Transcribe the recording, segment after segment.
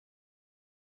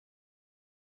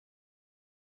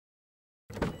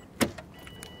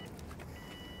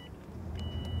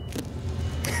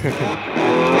Mount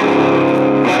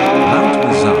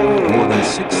Mazama, more than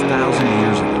 6,000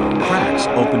 years ago, cracks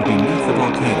opened beneath the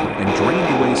volcano and drained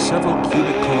away several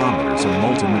cubic kilometers of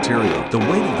molten material. The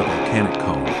weight of the volcanic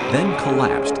cone then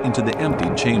collapsed into the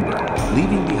emptied chamber,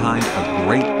 leaving behind a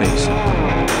great basin.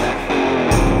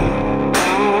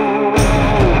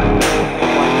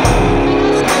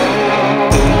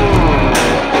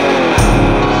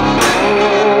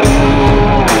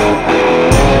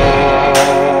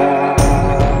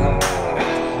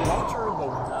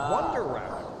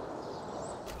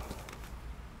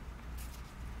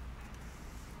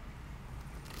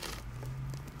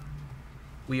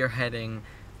 We are heading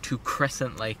to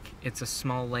Crescent Lake. It's a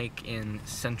small lake in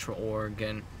central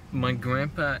Oregon. My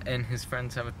grandpa and his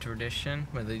friends have a tradition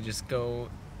where they just go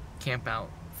camp out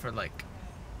for like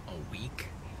a week,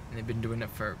 and they've been doing it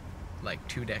for like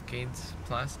 2 decades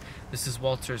plus. This is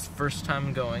Walter's first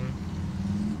time going.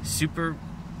 Super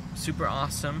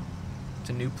awesome. It's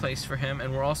a new place for him,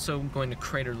 and we're also going to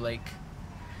Crater Lake,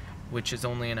 which is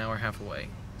only an hour and a half away.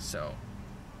 So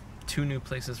 2 new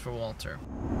places for Walter.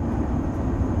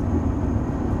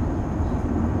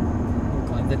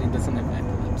 That he doesn't have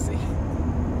epilepsy.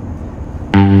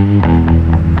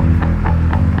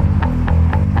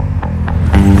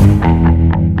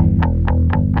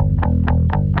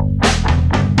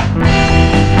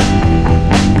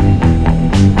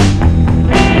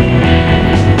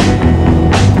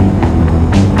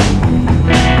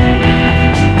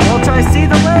 Walter, I see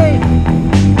the way!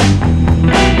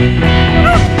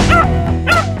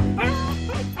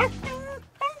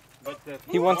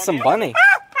 He wants some bunny.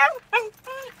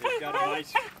 Got a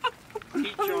nice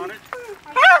peach on it.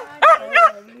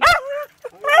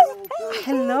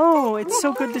 Hello, it's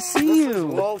so good to see you.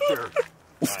 Walter.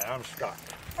 Hi, I'm Scott.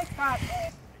 Hi, Scott.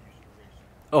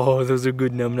 Oh, those are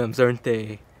good num-nums, aren't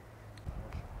they?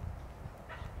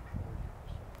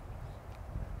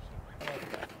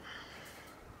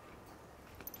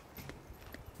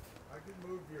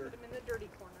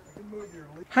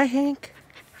 Hi, Hank.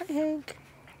 Hi, Hank.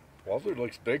 Walter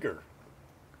looks bigger.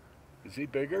 Is he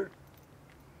bigger?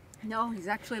 No, he's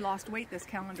actually lost weight this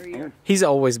calendar year. He's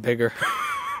always bigger.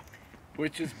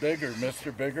 Which is bigger,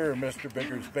 Mr. Bigger or Mr.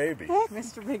 Bigger's baby?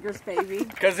 Mr. Bigger's baby.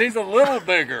 Because he's a little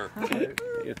bigger. How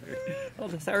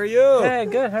are you? Hey,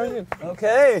 good. How are you?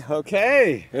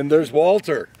 Okay. And there's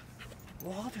Walter.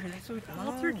 Walter, that's what.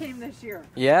 Walter came this year.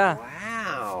 Yeah.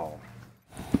 Wow.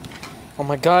 Oh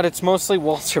my God, it's mostly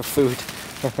Walter food.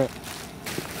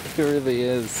 It really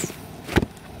is.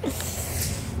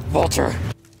 Walter.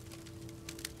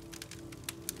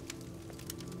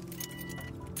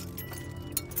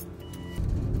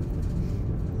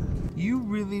 You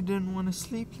really didn't want to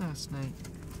sleep last night.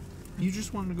 You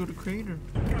just wanted to go to Crater.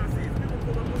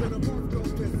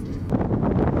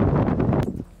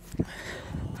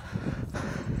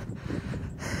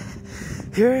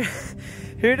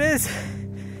 Here it is.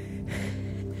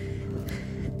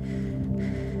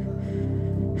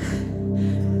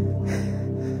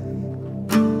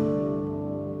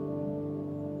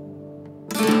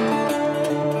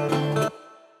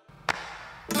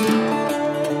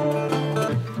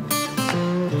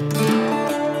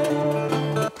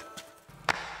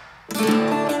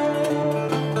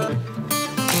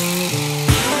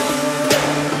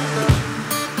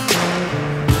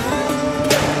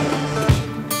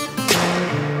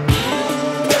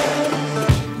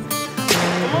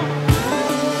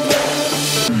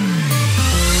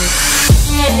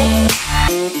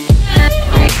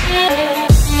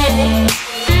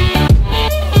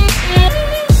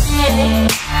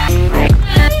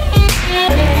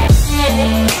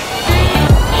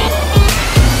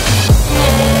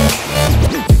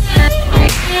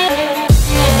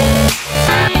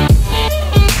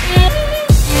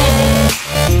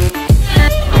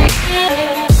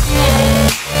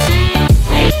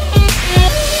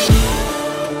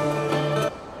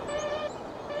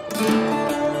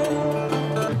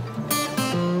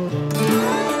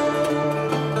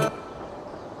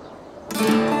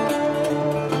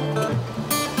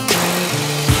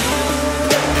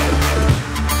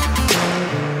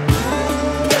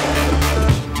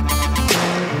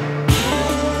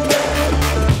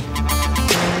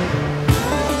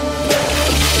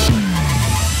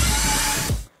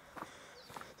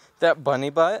 That bunny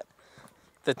butt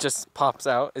that just pops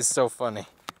out is so funny.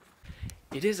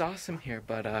 It is awesome here,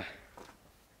 but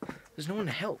there's no one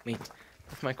to help me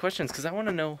with my questions because I want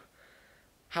to know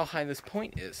how high this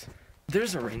point is.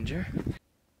 There's a ranger.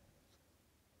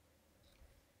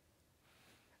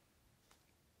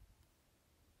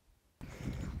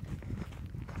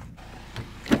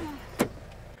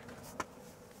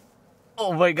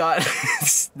 Oh my god.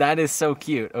 That is so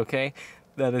cute, okay?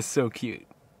 That is so cute.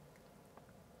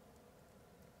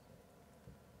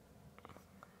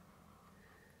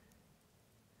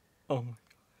 Oh my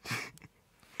god.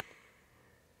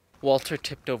 Walter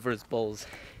tipped over his bowls.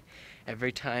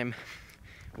 Every time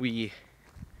we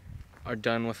are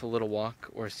done with a little walk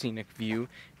or a scenic view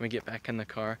and we get back in the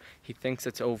car, he thinks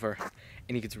it's over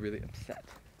and he gets really upset.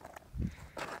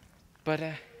 But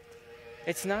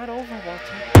it's not over,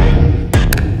 Walter.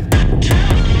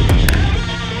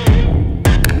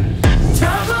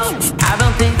 I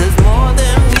don't think there's more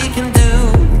than we can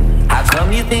do. How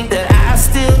come you think that I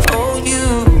still owe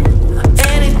you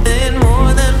anything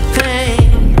more than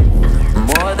pain,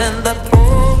 more than the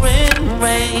pouring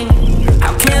rain?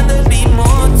 How can there be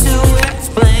more to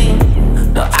explain?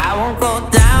 No, I won't go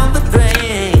down the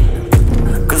drain,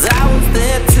 'cause I was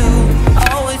there too,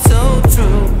 always so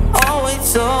true, always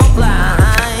so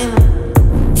blind.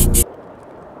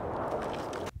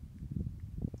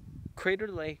 Crater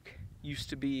Lake used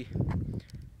to be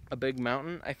a big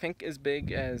mountain, I think as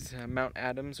big as Mount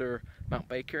Adams or Mount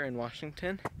Baker in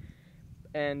Washington.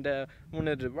 And when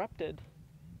it erupted,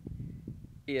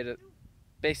 it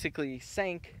basically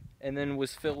sank and then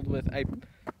was filled with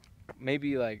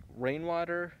maybe like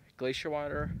rainwater, glacier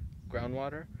water,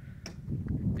 groundwater.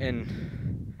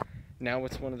 And now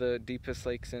it's one of the deepest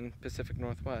lakes in Pacific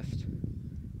Northwest.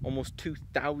 Almost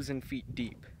 2,000 feet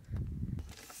deep.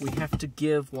 We have to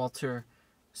give Walter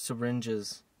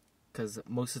syringes because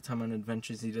most of the time on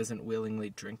adventures he doesn't willingly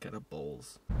drink out of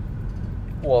bowls.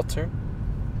 Walter,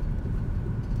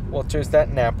 is that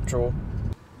natural?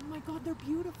 Oh my god, they're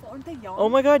beautiful. Aren't they young? Oh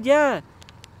my god, yeah!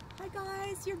 Hi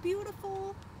guys, you're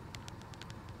beautiful.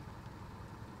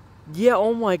 Yeah,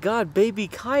 oh my god, baby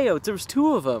coyotes, there was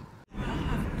 2 of them.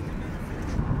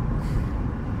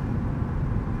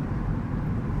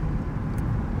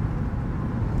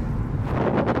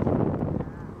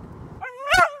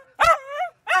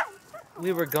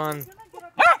 We were gone,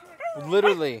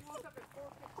 literally,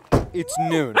 it's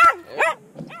noon.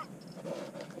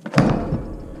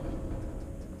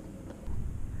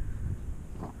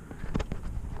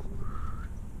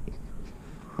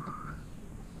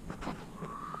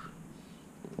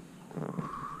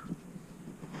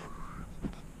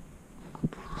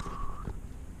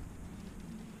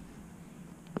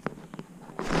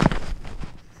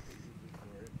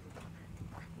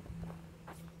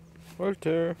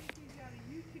 Walter.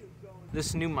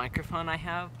 This new microphone I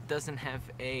have doesn't have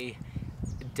a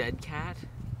dead cat,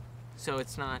 so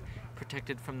it's not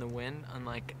protected from the wind,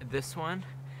 unlike this one.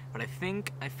 But I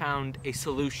think I found a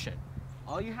solution.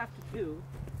 All you have to do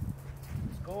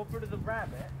is go over to the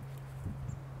rabbit,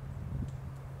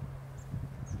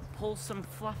 pull some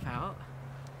fluff out,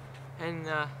 and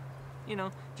you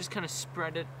know, just kind of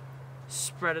spread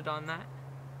it on that,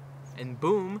 and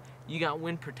boom, you got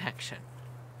wind protection.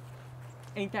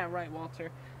 Ain't that right,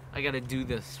 Walter? I gotta do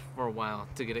this for a while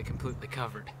to get it completely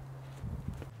covered.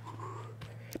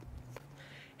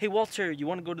 Hey Walter, you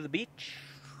wanna go to the beach?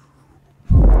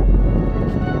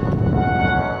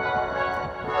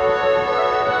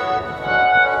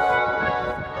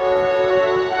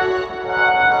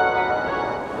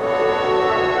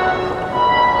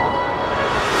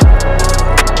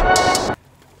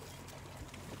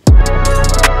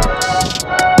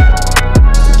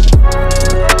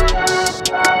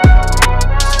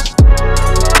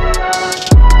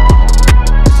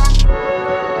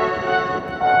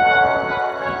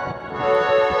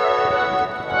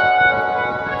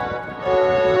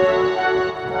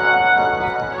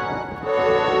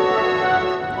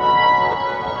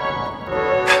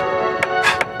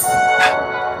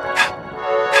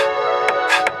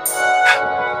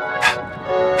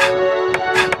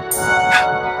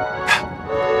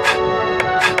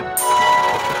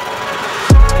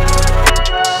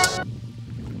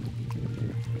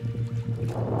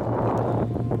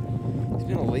 He's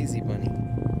been a lazy bunny.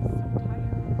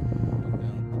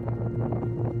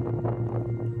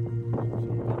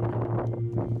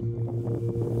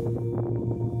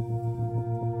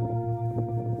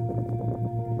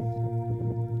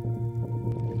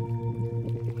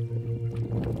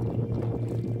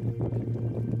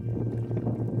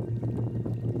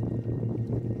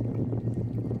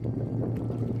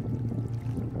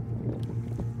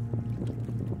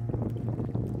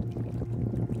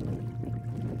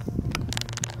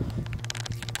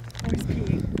 Always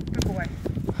peeing. Good boy.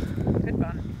 Good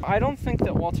bun. I don't think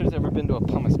that Walter's ever been to a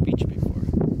pumice beach before.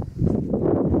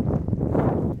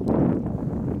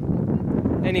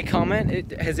 Any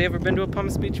comment? Has he ever been to a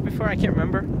pumice beach before? I can't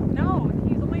remember. No,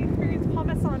 he's only experienced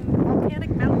pumice on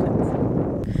volcanic mountains.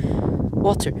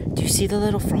 Walter, do you see the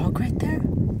little frog right there?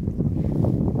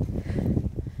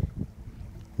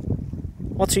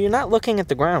 Walter, you're not looking at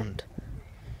the ground.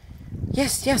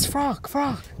 Yes, frog.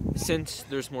 Since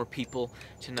there's more people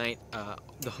tonight,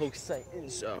 the host site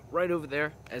is right over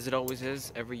there, as it always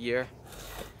is every year.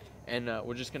 And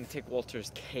we're just going to take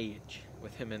Walter's cage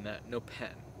with him in that, no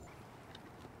pen.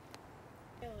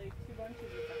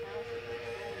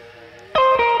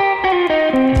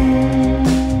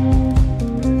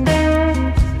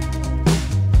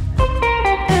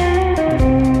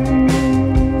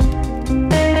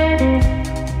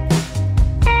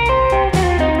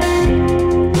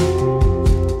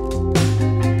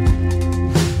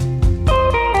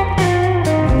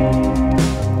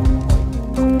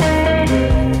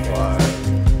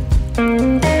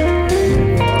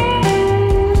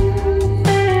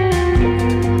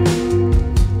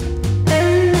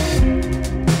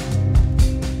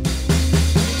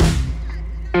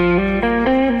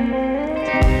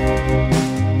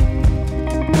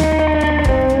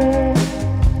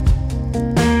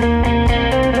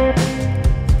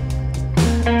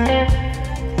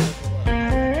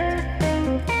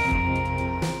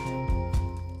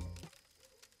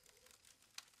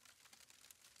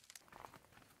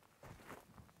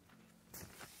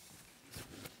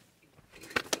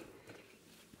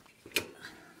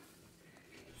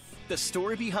 The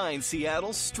story behind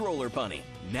Seattle's stroller bunny,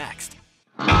 next.